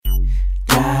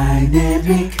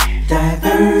Dynamic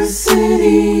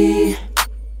diversity,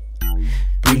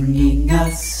 bringing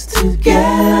us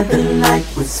together like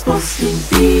we're supposed to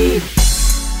be.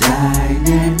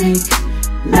 Dynamic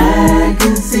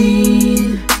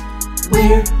magazine,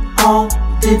 we're all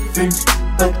different,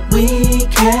 but we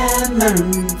can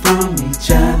learn from each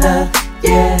other,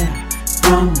 yeah,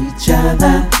 from each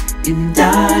other in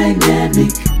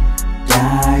Dynamic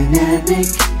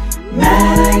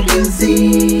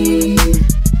magazine.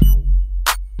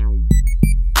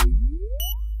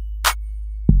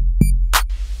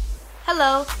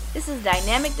 Hello, this is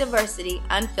Dynamic Diversity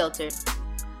Unfiltered.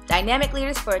 Dynamic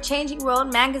Leaders for a Changing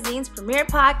World magazine's premier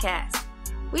podcast.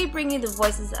 We bring you the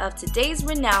voices of today's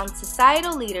renowned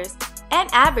societal leaders and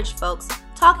average folks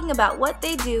talking about what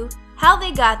they do, how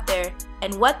they got there,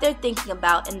 and what they're thinking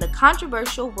about in the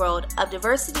controversial world of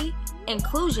diversity,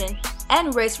 inclusion,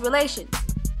 and race relations.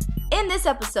 In this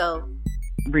episode,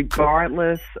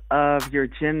 regardless of your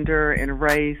gender and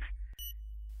race,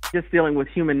 just dealing with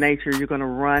human nature, you're going to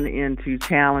run into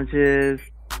challenges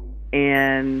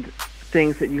and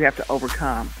things that you have to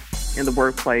overcome in the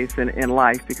workplace and in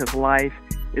life, because life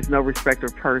is no respecter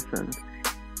of persons.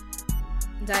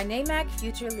 Dynamac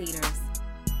Future Leaders.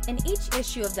 In each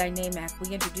issue of Dynamac,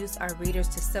 we introduce our readers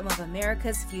to some of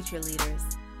America's future leaders.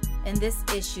 In this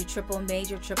issue, triple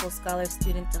major, triple scholar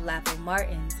student DeLapo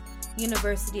Martins,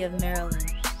 University of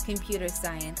Maryland, computer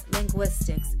science,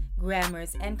 linguistics,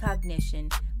 grammars and cognition,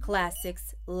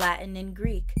 classics, Latin and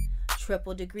Greek,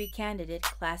 triple degree candidate,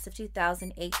 class of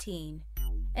 2018.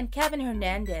 And Kevin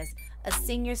Hernandez, a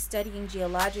senior studying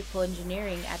geological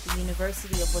engineering at the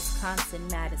University of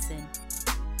Wisconsin-Madison.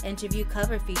 Interview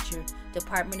cover feature,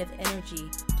 Department of Energy,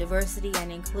 Diversity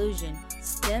and Inclusion,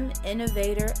 STEM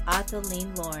innovator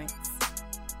Othaline Lawrence.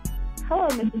 Hello,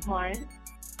 Mrs. Lawrence.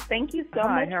 Thank you so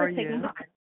much for taking the time.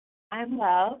 I'm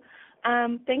well.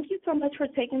 Thank you so much for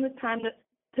taking the time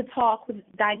to talk with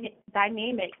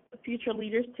Dynamic Future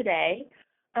Leaders today.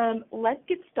 Let's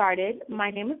get started. My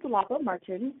name is DeLapo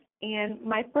Martins, and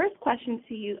my first question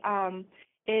to you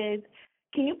is,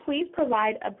 can you please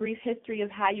provide a brief history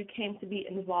of how you came to be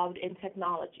involved in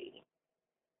technology?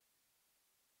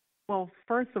 Well,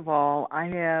 first of all, I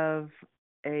have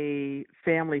a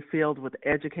family filled with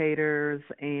educators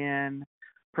and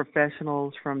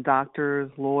professionals, from doctors,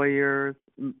 lawyers,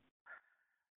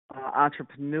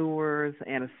 entrepreneurs,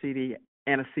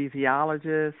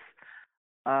 anesthesiologists,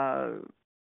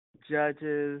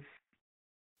 judges,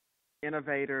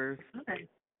 innovators,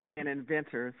 and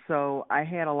inventors. So I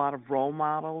had a lot of role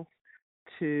models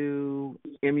to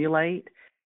emulate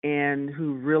and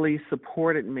who really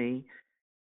supported me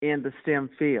in the STEM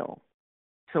field.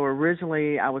 So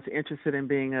originally I was interested in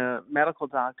being a medical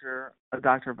doctor, a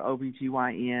doctor of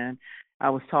OBGYN. I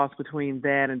was tossed between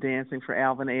that and dancing for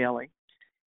Alvin Ailey.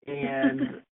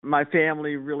 And my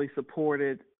family really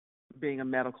supported being a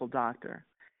medical doctor.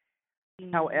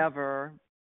 However,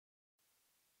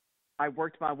 I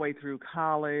worked my way through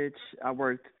college. I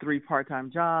worked 3 part-time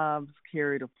jobs,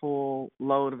 carried a full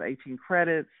load of 18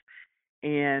 credits,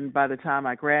 and by the time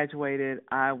I graduated,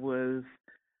 I was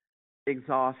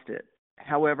exhausted.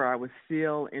 However, I was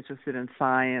still interested in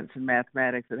science and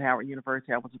mathematics at Howard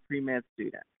University. I was a pre-med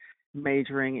student,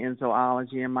 majoring in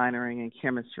zoology and minoring in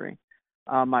chemistry.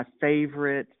 My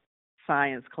favorite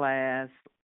science class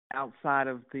outside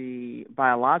of the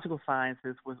biological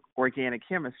sciences was organic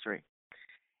chemistry.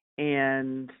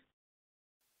 And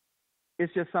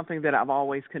it's just something that I've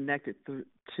always connected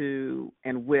to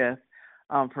and with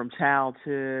from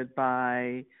childhood,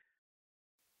 by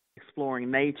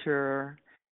exploring nature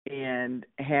and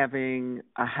having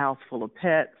a house full of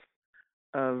pets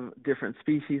of different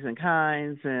species and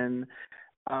kinds, and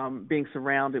being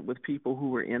surrounded with people who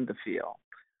were in the field.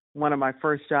 One of my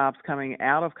first jobs coming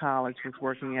out of college was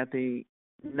working at the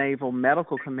Naval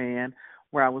Medical Command,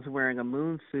 where I was wearing a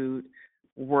moon suit,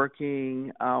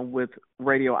 working with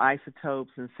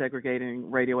radioisotopes and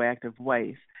segregating radioactive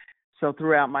waste. So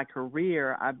throughout my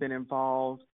career, I've been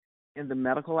involved in the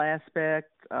medical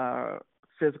aspect,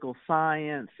 physical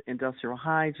science, industrial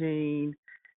hygiene,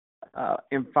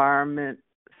 environment,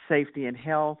 safety and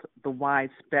health, the wide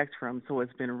spectrum, so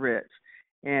it's been rich.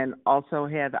 And also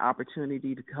had the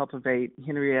opportunity to cultivate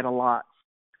Henrietta Latt's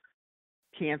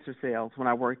cancer cells when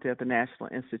I worked at the National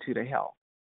Institute of Health.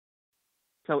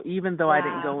 So even though I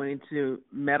didn't go into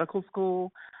medical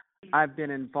school, I've been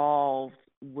involved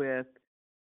with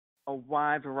a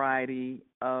wide variety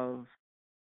of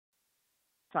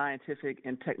scientific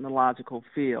and technological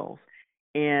fields.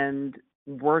 And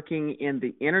working in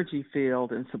the energy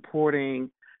field and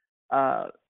supporting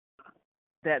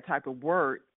that type of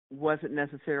work wasn't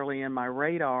necessarily in my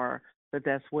radar that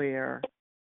that's where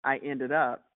I ended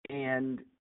up, and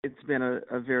it's been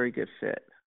a very good fit.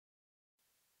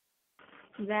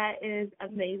 That is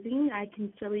amazing. I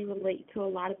can certainly relate to a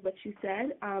lot of what you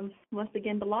said. Once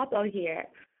again, Bilabo here.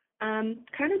 Kind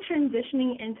of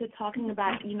transitioning into talking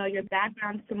about, your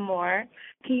background some more.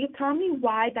 Can you tell me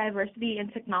why diversity in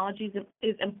technology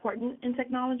is important in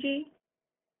technology?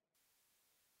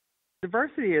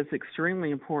 Diversity is extremely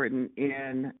important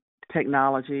in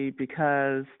technology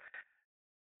because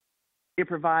it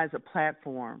provides a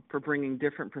platform for bringing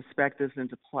different perspectives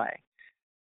into play.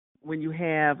 When you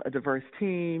have a diverse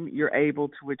team, you're able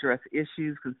to address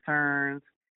issues, concerns,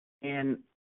 and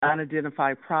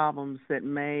unidentified problems that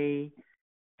may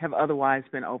have otherwise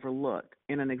been overlooked.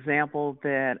 And an example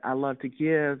that I love to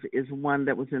give is one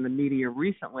that was in the media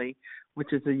recently,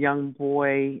 which is a young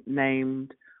boy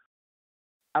named,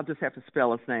 I'll just have to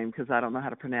spell his name because I don't know how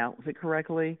to pronounce it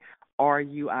correctly,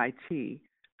 Ruit,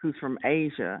 who's from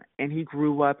Asia, and he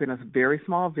grew up in a very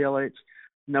small village,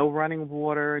 no running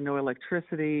water, no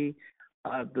electricity.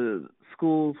 The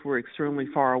schools were extremely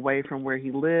far away from where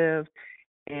he lived,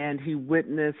 and he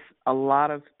witnessed a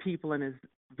lot of people in his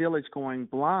village going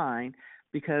blind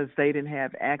because they didn't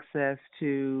have access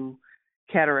to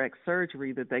cataract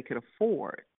surgery that they could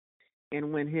afford.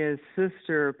 And when his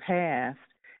sister passed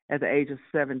at the age of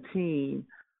 17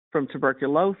 from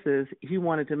tuberculosis, he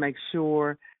wanted to make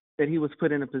sure that he was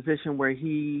put in a position where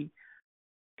he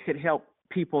could help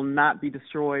people not be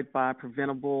destroyed by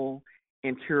preventable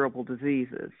and curable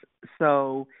diseases.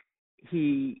 So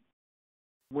he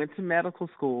went to medical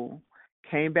school,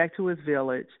 came back to his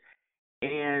village,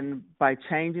 and by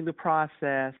changing the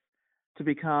process to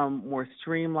become more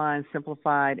streamlined,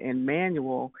 simplified, and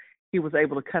manual, he was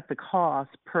able to cut the cost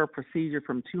per procedure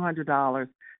from $200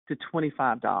 to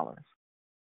 $25.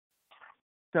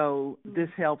 So this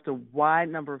helped a wide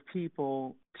number of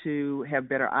people to have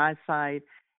better eyesight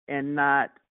and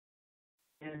not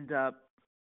end up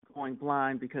going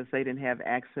blind because they didn't have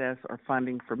access or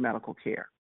funding for medical care.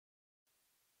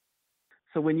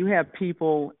 So when you have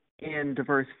people in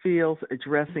diverse fields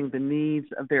addressing the needs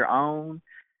of their own,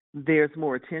 there's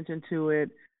more attention to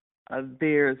it,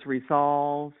 there's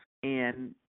resolve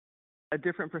and a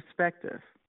different perspective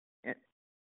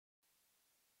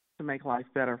to make life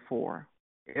better for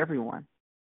everyone.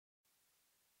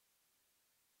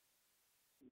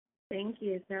 Thank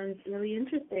you. It sounds really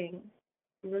interesting.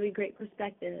 Really great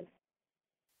perspective.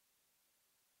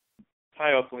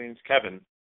 Hi, Opheline. It's Kevin.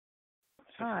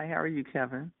 Hi, how are you,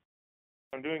 Kevin?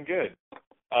 I'm doing good.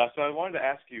 So I wanted to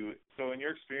ask you, so in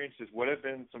your experiences, what have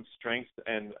been some strengths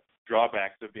and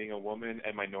drawbacks of being a woman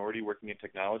and minority working in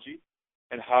technology?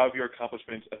 And how have your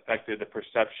accomplishments affected the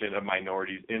perception of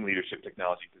minorities in leadership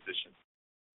technology positions?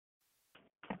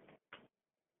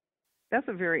 That's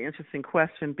a very interesting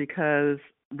question because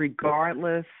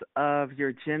regardless of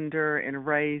your gender and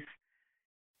race,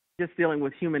 just dealing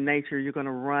with human nature, you're going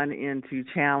to run into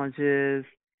challenges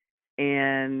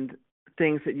and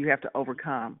things that you have to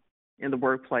overcome in the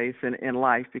workplace and in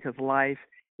life because life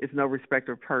is no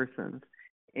respecter of persons.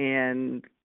 And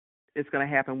it's going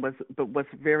to happen. But what's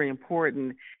very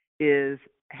important is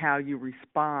how you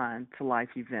respond to life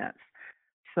events.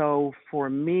 So for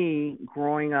me,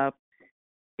 growing up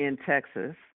in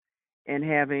Texas and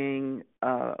having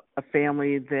a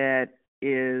family that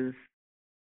is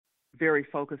very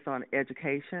focused on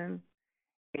education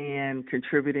and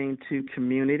contributing to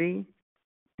community,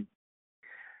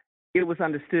 it was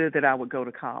understood that I would go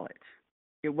to college.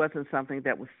 It wasn't something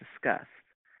that was discussed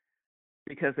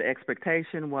because the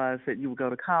expectation was that you would go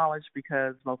to college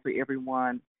because mostly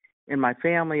everyone in my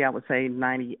family, I would say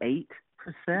 98%,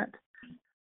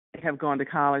 have gone to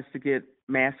college to get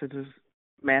master's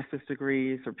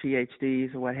degrees or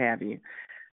PhDs or what have you.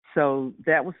 So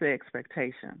that was the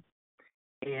expectation.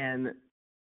 And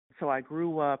so I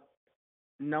grew up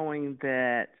knowing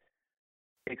that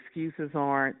excuses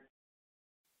aren't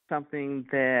something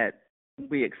that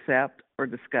we accept or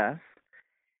discuss,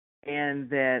 and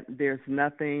that there's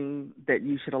nothing that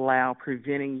you should allow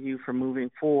preventing you from moving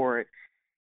forward,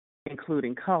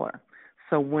 including color.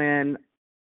 So when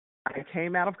I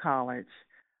came out of college,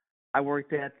 I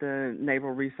worked at the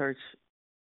Naval Research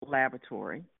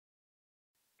Laboratory.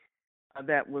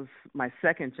 That was my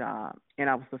second job, and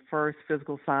I was the first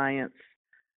physical science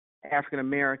African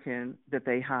American that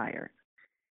they hired.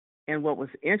 And what was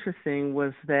interesting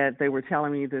was that they were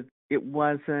telling me that it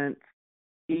wasn't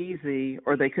easy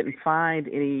or they couldn't find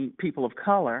any people of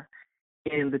color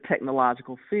in the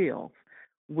technological field,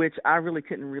 which I really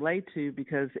couldn't relate to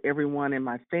because everyone in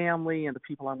my family and the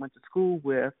people I went to school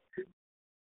with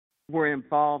were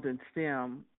involved in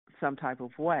STEM some type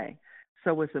of way.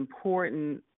 So it's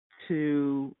important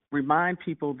to remind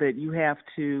people that you have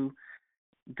to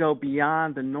go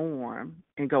beyond the norm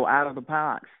and go out of the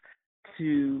box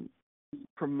to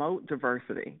promote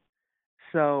diversity.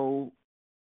 So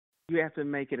you have to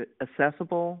make it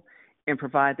accessible and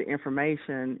provide the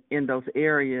information in those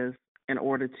areas in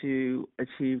order to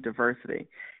achieve diversity.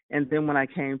 And then when I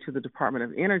came to the Department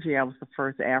of Energy, I was the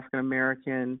first African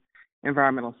American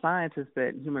environmental scientist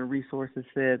that Human Resources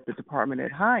said the department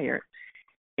had hired.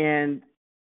 And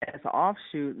as an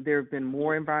offshoot, there have been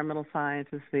more environmental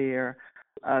scientists there.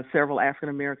 Several African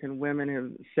American women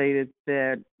have stated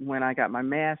that when I got my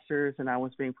master's and I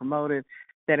was being promoted,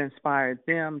 that inspired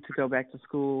them to go back to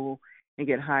school and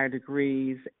get higher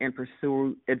degrees and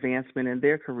pursue advancement in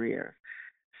their careers.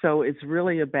 So it's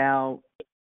really about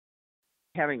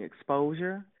having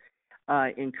exposure,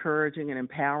 encouraging and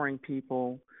empowering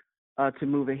people to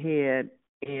move ahead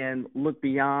and look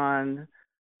beyond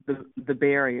the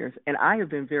barriers. And I have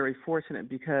been very fortunate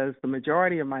because the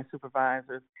majority of my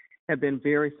supervisors have been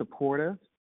very supportive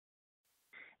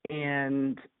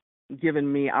and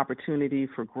given me opportunity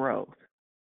for growth.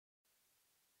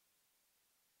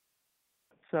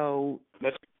 So,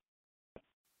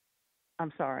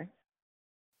 I'm sorry.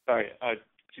 Sorry,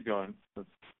 keep going.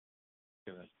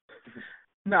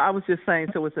 No, I was just saying,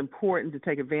 so it's important to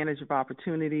take advantage of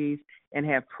opportunities and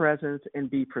have presence and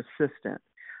be persistent.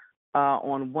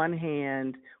 On one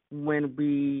hand, when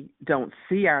we don't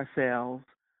see ourselves,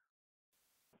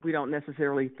 we don't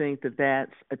necessarily think that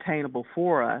that's attainable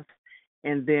for us.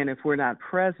 And then if we're not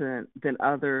present, then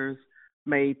others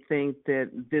may think that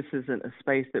this isn't a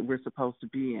space that we're supposed to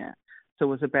be in.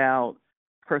 So it's about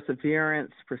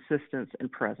perseverance, persistence,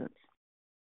 and presence.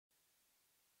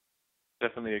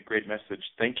 Definitely a great message.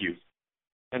 Thank you.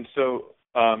 And so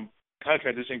kind of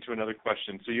transitioning to another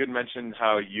question. So you had mentioned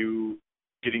how you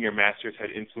getting your master's had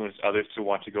influenced others to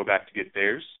want to go back to get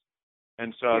theirs.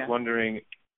 And so I was wondering,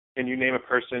 can you name a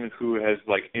person who has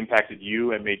impacted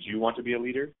you and made you want to be a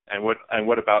leader? And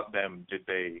what about them did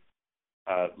they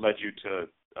led you to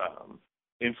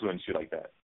influence you like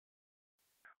that?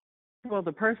 Well,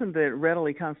 the person that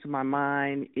readily comes to my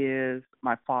mind is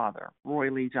my father, Roy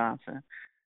Lee Johnson,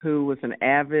 who was an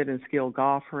avid and skilled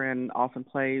golfer and often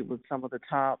played with some of the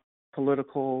top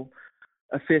political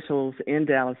officials in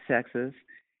Dallas, Texas.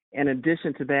 In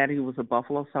addition to that, he was a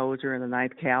Buffalo Soldier in the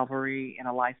 9th Cavalry and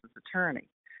a licensed attorney.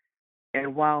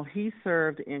 And while he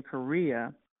served in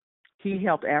Korea, he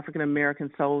helped African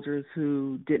American soldiers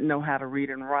who didn't know how to read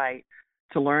and write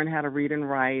to learn how to read and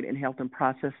write and help them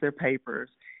process their papers.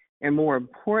 And more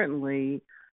importantly,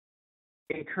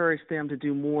 encouraged them to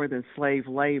do more than slave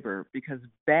labor, because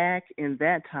back in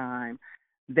that time,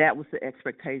 that was the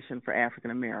expectation for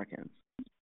African Americans.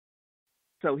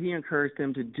 So he encouraged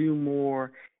them to do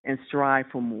more and strive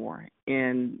for more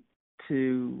and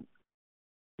to,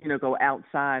 go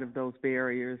outside of those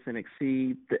barriers and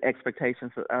exceed the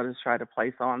expectations that others try to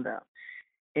place on them.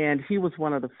 And he was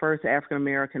one of the first African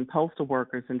American postal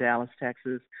workers in Dallas,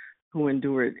 Texas, who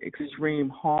endured extreme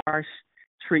harsh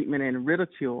treatment and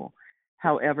ridicule.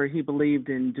 However, he believed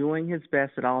in doing his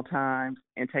best at all times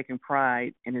and taking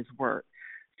pride in his work.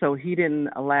 So he didn't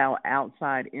allow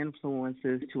outside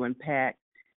influences to impact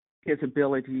his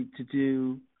ability to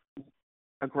do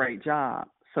a great job.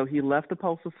 So he left the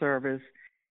Postal Service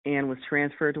and was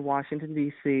transferred to Washington,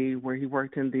 D.C., where he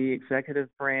worked in the executive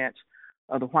branch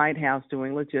of the White House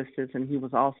doing logistics, and he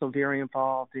was also very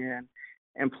involved in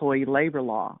employee labor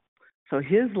law. So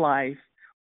his life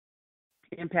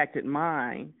impacted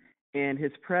mine, and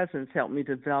his presence helped me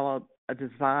develop a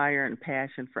desire and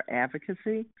passion for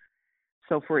advocacy.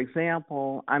 So, for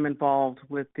example, I'm involved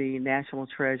with the National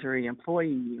Treasury Employee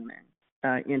Union,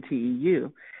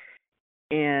 NTEU,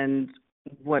 and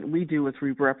what we do is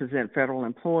we represent federal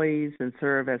employees and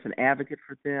serve as an advocate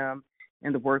for them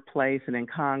in the workplace and in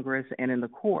Congress and in the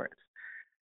courts.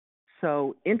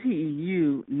 So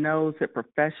NTEU knows that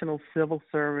professional civil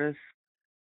service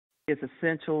is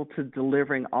essential to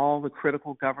delivering all the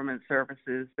critical government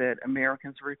services that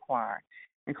Americans require,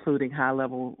 including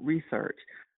high-level research.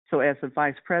 So as the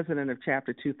Vice President of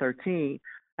Chapter 213,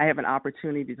 I have an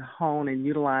opportunity to hone and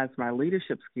utilize my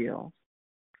leadership skills.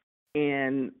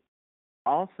 And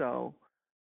also,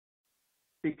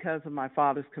 because of my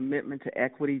father's commitment to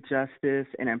equity, justice,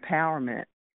 and empowerment,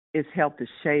 it's helped to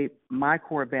shape my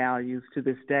core values to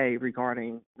this day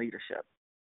regarding leadership.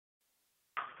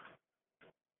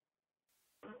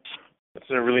 That's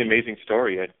a really amazing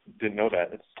story. I didn't know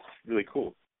that. It's really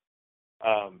cool.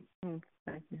 Thank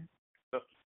you.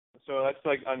 So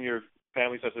that's on your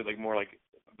family stuff, more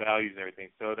values and everything.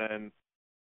 So then,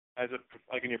 as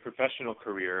in your professional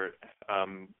career,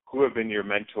 who have been your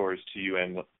mentors to you,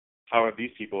 and how have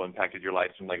these people impacted your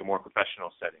life in like a more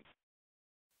professional setting?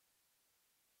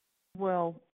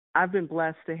 Well, I've been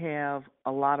blessed to have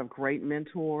a lot of great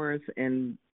mentors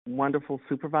and wonderful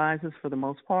supervisors for the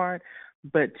most part,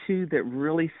 but two that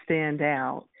really stand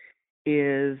out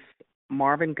is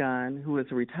Marvin Gunn, who is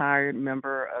a retired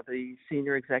member of the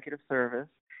Senior Executive Service,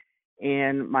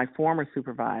 and my former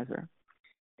supervisor.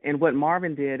 And what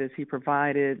Marvin did is he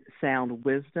provided sound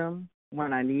wisdom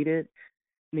when I needed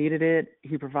it.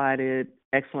 He provided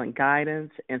excellent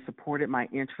guidance and supported my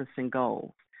interests and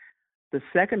goals. The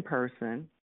second person,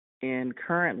 and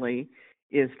currently,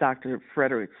 is Dr.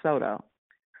 Frederick Soto,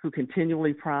 who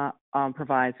continually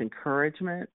provides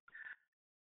encouragement,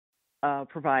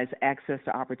 provides access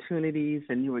to opportunities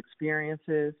and new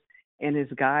experiences, and his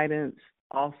guidance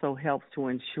also helps to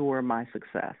ensure my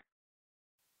success.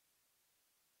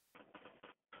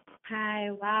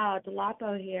 Hi, wow,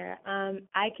 Dolapo here.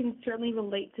 I can certainly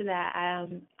relate to that.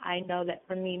 I know that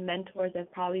for me, mentors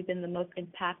have probably been the most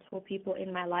impactful people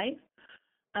in my life.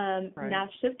 Right. Now,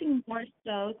 shifting more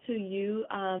so to you,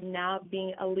 now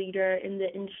being a leader in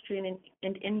the industry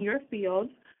and in your field,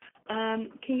 can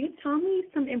you tell me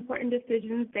some important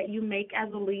decisions that you make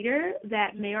as a leader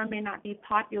that may or may not be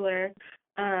popular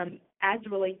as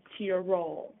it relates to your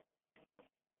role?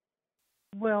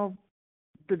 Well,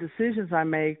 the decisions I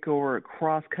make are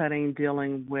cross-cutting,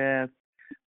 dealing with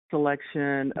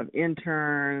selection of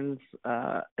interns,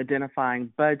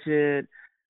 identifying budget,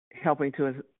 helping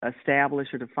to establish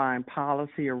or define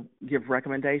policy or give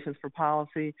recommendations for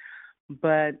policy.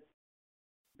 But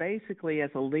basically, as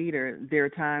a leader, there are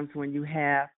times when you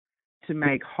have to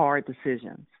make hard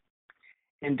decisions.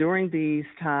 And during these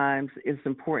times, it's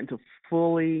important to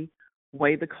fully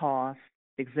weigh the costs,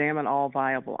 examine all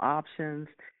viable options,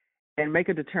 and make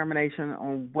a determination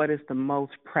on what is the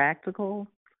most practical,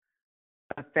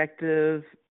 effective,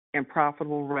 and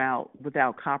profitable route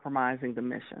without compromising the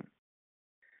mission.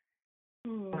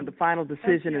 When the final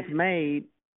decision is made,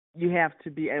 you have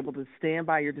to be able to stand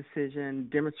by your decision,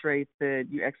 demonstrate that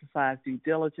you exercise due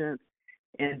diligence,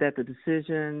 and that the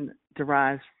decision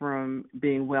derives from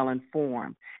being well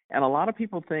informed. And a lot of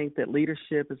people think that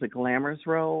leadership is a glamorous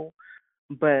role,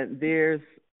 but there's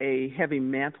a heavy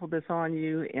mantle that's on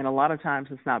you, and a lot of times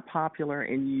it's not popular,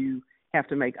 and you have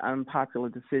to make unpopular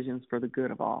decisions for the good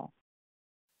of all.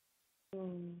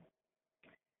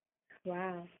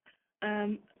 Wow.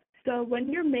 So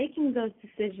when you're making those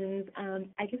decisions,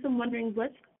 I guess I'm wondering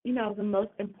what's, the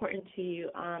most important to you.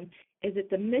 Is it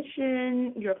the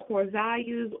mission, your core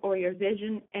values, or your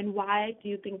vision, and why do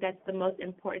you think that's the most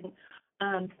important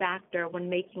factor when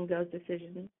making those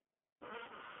decisions?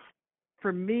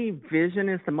 For me, vision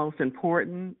is the most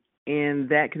important, and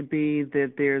that could be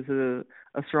that there's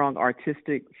a strong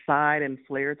artistic side and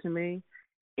flair to me,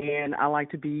 and I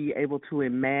like to be able to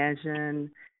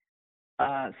imagine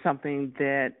something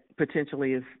that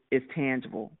potentially is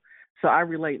tangible. So I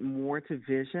relate more to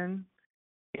vision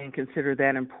and consider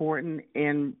that important.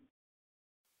 And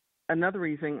another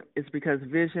reason is because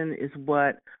vision is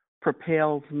what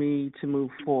propels me to move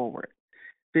forward.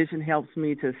 Vision helps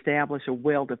me to establish a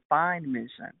well-defined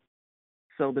mission.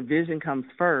 So the vision comes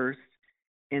first,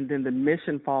 and then the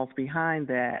mission falls behind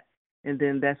that, and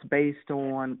then that's based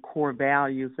on core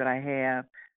values that I have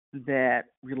that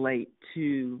relate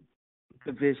to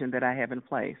the vision that I have in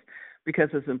place. Because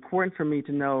it's important for me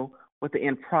to know what the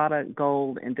end product,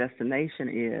 goal, and destination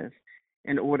is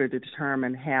in order to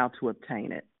determine how to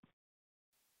obtain it.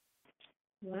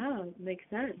 Wow, makes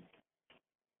sense.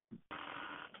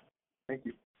 Thank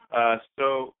you.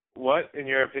 So what, in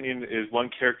your opinion, is one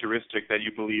characteristic that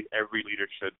you believe every leader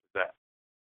should possess?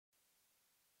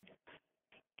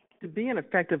 To be an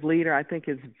effective leader, I think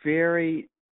it's very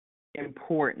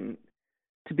important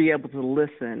to be able to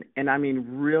listen, and I mean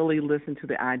really listen to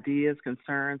the ideas,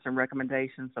 concerns, and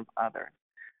recommendations of others.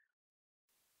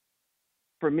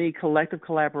 For me, collective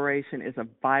collaboration is a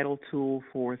vital tool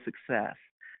for success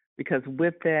because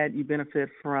with that, you benefit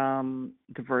from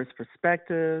diverse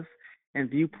perspectives and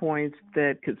viewpoints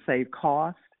that could save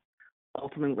cost,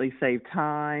 ultimately save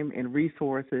time and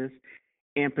resources,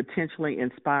 and potentially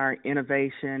inspire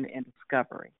innovation and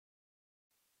discovery.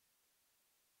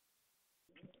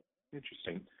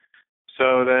 Interesting.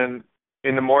 So then,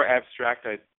 in the more abstract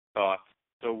thoughts,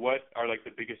 so what are like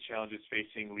the biggest challenges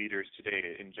facing leaders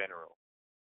today in general?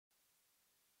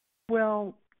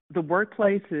 Well, the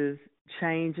workplace is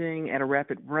changing at a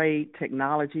rapid rate.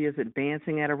 Technology is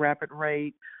advancing at a rapid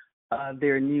rate.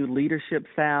 There are new leadership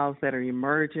styles that are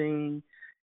emerging,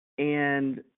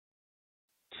 and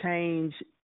change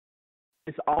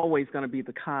it's always going to be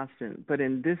the constant. But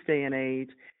in this day and age,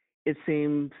 it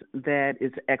seems that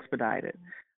it's expedited.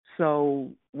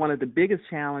 So one of the biggest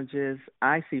challenges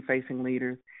I see facing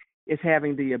leaders is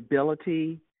having the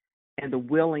ability and the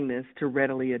willingness to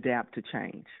readily adapt to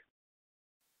change.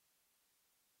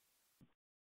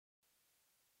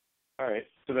 All right.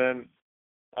 So then,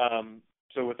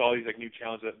 so with all these like new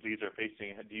challenges that leaders are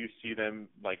facing, do you see them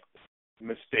like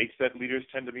mistakes that leaders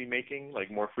tend to be making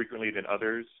like more frequently than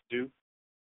others do?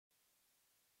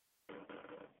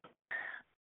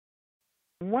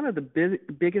 One of the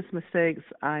biggest mistakes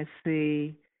I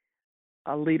see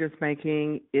leaders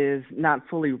making is not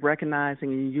fully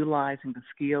recognizing and utilizing the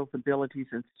skills, abilities,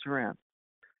 and strengths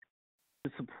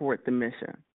to support the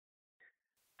mission.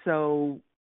 So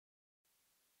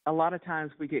a lot of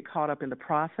times we get caught up in the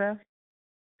process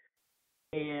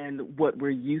and what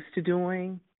we're used to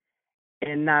doing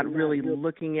and not really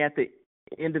looking at the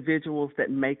individuals that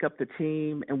make up the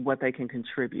team and what they can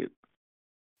contribute.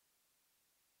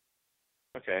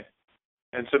 Okay.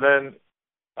 And so then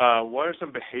what are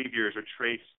some behaviors or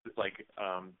traits like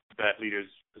that leaders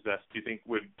possess do you think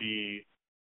would be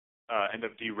end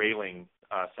up derailing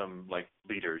some like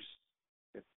leaders?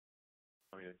 Let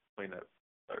me explain that.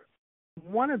 Sorry.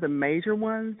 One of the major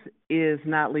ones is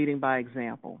not leading by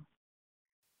example.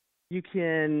 You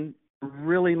can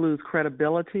really lose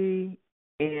credibility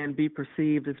and be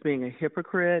perceived as being a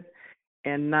hypocrite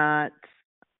and not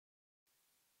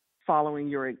following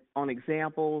your own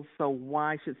examples. So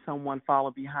why should someone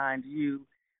follow behind you?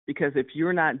 Because if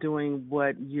you're not doing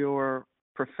what you're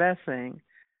professing,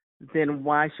 then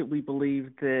why should we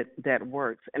believe that that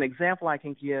works? An example I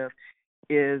can give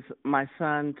is my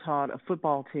son taught a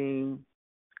football team,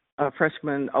 a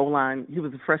freshman O-line. He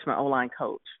was a freshman O-line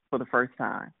coach for the first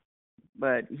time,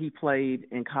 but he played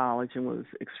in college and was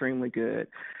extremely good.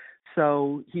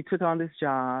 So he took on this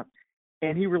job,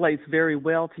 and he relates very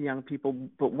well to young people.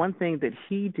 But one thing that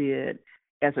he did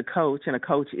as a coach, and a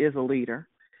coach is a leader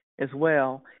as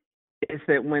well, is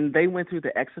that when they went through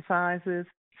the exercises,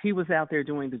 he was out there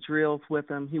doing the drills with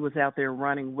them. He was out there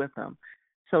running with them.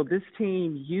 So this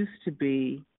team used to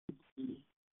be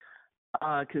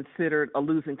considered a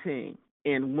losing team,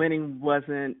 and winning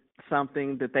wasn't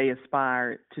something that they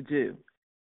aspired to do.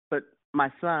 But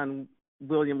my son,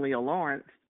 William Leo Lawrence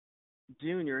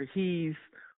Jr., he's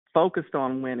focused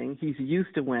on winning. He's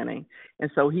used to winning. And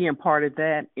so he imparted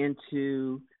that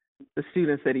into the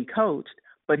students that he coached,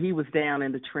 but he was down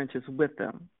in the trenches with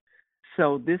them.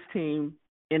 So this team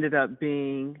ended up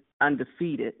being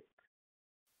undefeated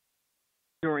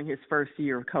during his first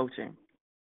year of coaching.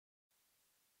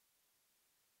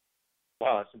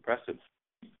 Wow, that's impressive.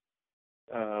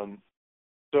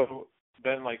 So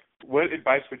then, like, what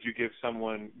advice would you give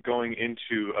someone going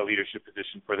into a leadership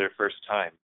position for their first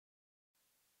time?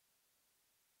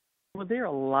 Well, there are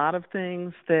a lot of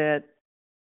things that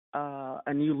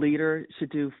a new leader should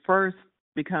do. First,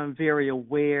 become very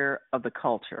aware of the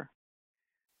culture,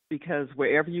 because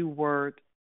wherever you work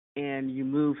and you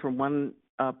move from one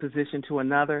position to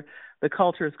another, the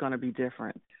culture is going to be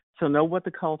different. So know what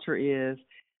the culture is.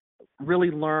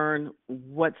 Really learn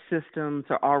what systems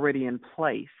are already in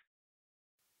place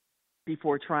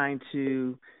before trying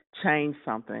to change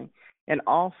something. And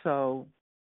also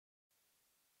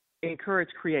encourage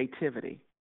creativity.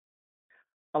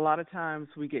 A lot of times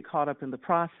we get caught up in the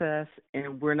process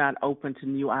and we're not open to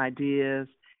new ideas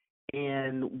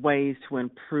and ways to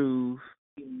improve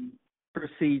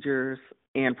procedures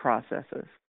and processes.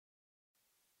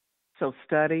 So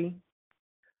study,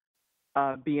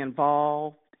 be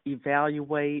involved,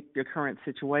 evaluate your current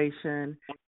situation,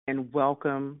 and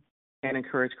welcome and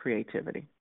encourage creativity.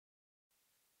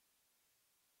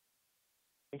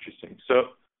 Interesting. So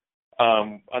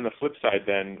on the flip side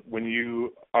then, when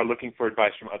you are looking for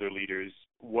advice from other leaders,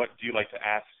 what do you like to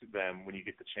ask them when you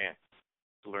get the chance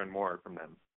to learn more from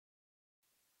them?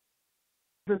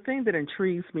 The thing that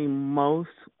intrigues me most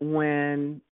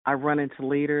when I run into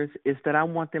leaders is that I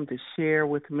want them to share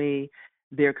with me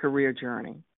their career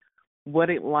journey, what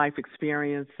life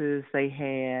experiences they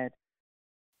had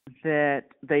that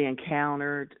they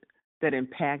encountered that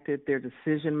impacted their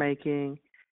decision-making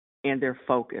and their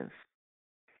focus.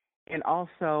 And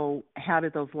also, how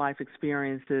did those life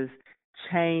experiences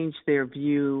change their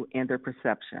view and their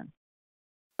perception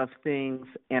of things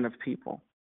and of people?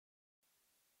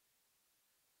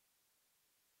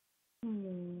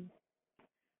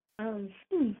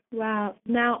 Wow.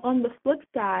 Now, on the flip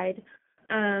side,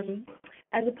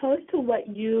 as opposed to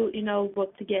what you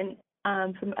look to get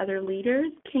from other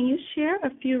leaders, can you share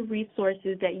a few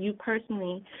resources that you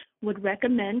personally would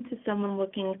recommend to someone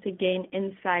looking to gain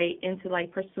insight into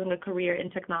like pursuing a career in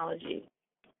technology?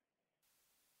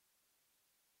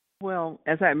 Well,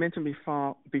 as I mentioned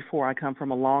before, I come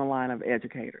from a long line of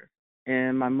educators.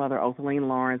 And my mother, Othaline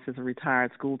Lawrence, is a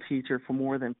retired school teacher for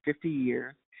more than 50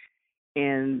 years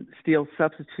and still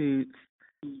substitutes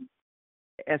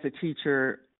as a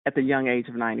teacher at the young age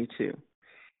of 92.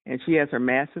 And she has her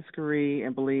master's degree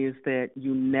and believes that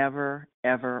you never,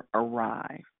 ever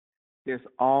arrive. There's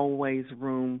always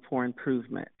room for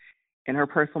improvement. And her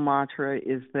personal mantra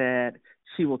is that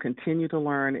she will continue to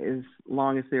learn as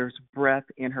long as there's breath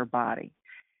in her body.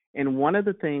 And one of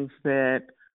the things that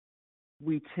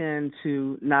we tend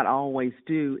to not always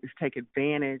do is take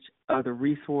advantage of the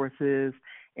resources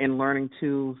and learning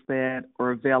tools that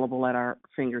are available at our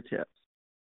fingertips.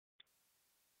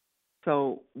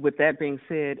 So with that being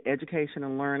said, education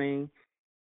and learning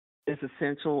is an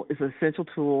essential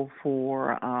tool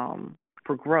for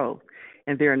growth.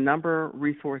 And there are a number of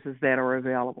resources that are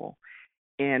available.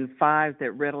 And 5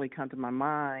 that readily come to my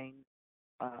mind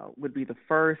would be, the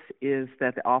first is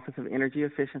that the Office of Energy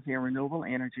Efficiency and Renewable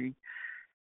Energy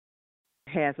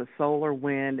has a solar,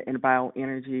 wind, and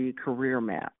bioenergy career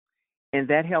map. And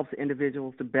that helps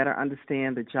individuals to better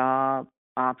understand the job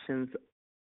options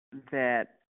that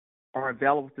are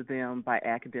available to them by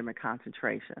academic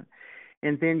concentration.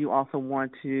 And then you also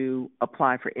want to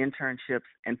apply for internships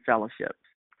and fellowships.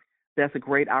 That's a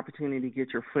great opportunity to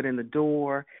get your foot in the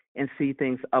door and see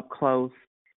things up close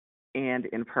and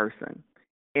in person,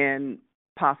 and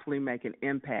possibly make an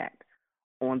impact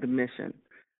on the mission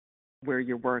where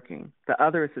you're working. The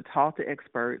other is to talk to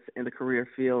experts in the career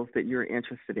fields that you're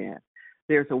interested in.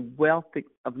 There's a wealth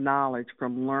of knowledge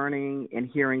from learning and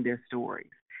hearing their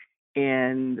stories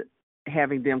and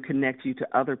having them connect you to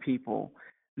other people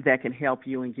that can help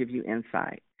you and give you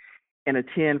insight. And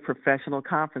attend professional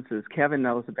conferences. Kevin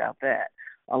knows about that.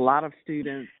 A lot of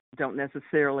students don't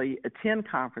necessarily attend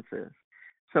conferences.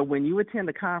 So when you attend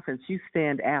a conference, you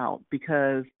stand out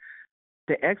because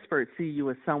the experts see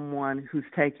you as someone who's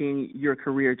taking your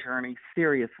career journey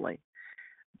seriously.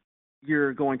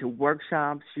 You're going to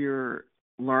workshops, you're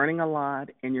learning a lot,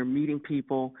 and you're meeting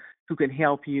people who can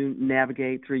help you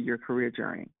navigate through your career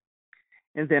journey.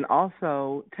 And then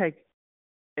also take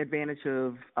advantage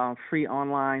of free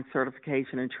online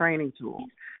certification and training tools,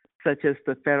 such as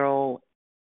the Federal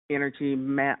Energy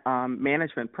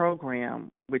Management Program,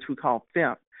 which we call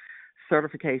FEMP,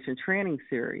 Certification Training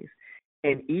Series.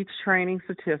 And each training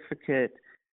certificate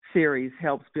series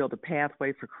helps build a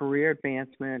pathway for career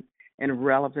advancement and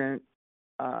relevant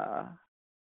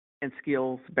and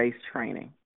skills-based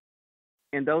training.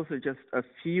 And those are just a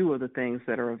few of the things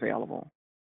that are available.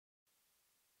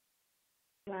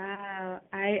 Wow.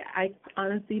 I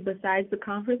honestly, besides the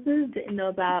conferences, didn't know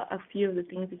about a few of the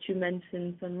things that you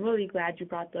mentioned, so I'm really glad you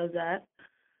brought those up.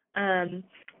 And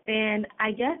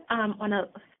I guess on a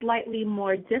slightly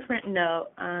more different note,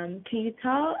 can you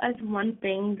tell us one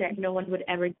thing that no one would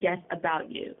ever guess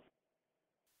about you?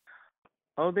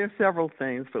 Oh, there's several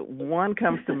things, but one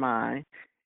comes to mind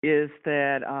is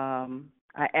that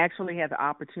I actually had the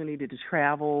opportunity to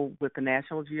travel with the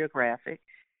National Geographic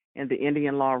and the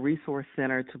Indian Law Resource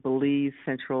Center to Belize,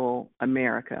 Central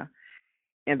America.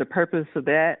 And the purpose of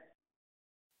that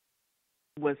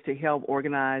was to help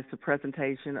organize the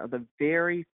presentation of the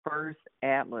very first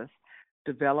atlas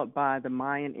developed by the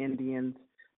Mayan Indians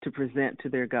to present to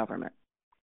their government.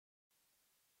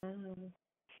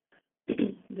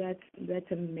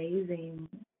 That's amazing.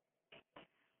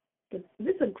 This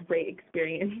is a great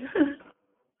experience.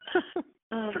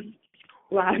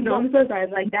 Wow, no, I'm so sorry.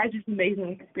 Like, that's just an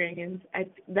amazing experience.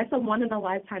 That's a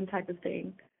one-in-a-lifetime type of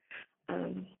thing.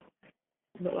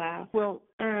 But wow. Well,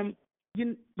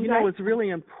 you know, it's really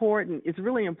important. It's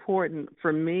really important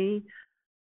for me.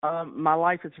 My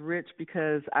life is rich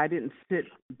because I didn't sit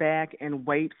back and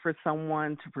wait for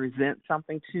someone to present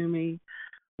something to me.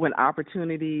 When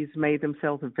opportunities made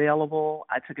themselves available,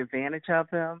 I took advantage of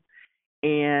them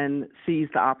and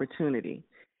seized the opportunity.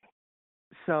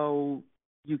 So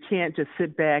you can't just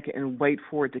sit back and wait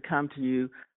for it to come to you.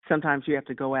 Sometimes you have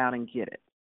to go out and get it.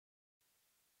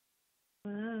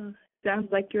 Wow.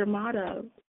 Sounds like your motto.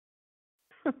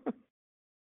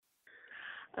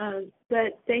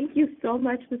 But thank you so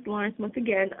much, Ms. Lawrence, once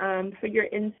again, for your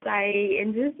insight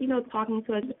and just, talking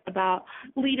to us about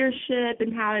leadership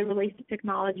and how it relates to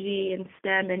technology and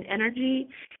STEM and energy.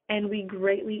 And we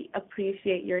greatly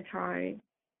appreciate your time.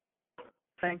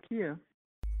 Thank you.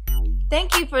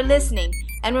 Thank you for listening.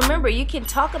 And remember, you can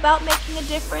talk about making a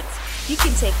difference, you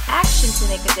can take action to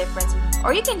make a difference,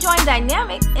 or you can join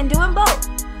Dynamic in doing both.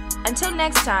 Until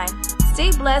next time,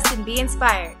 stay blessed and be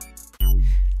inspired.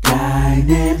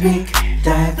 Dynamic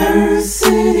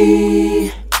diversity,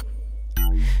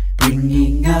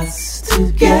 bringing us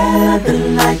together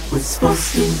like we're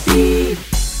supposed to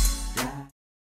be.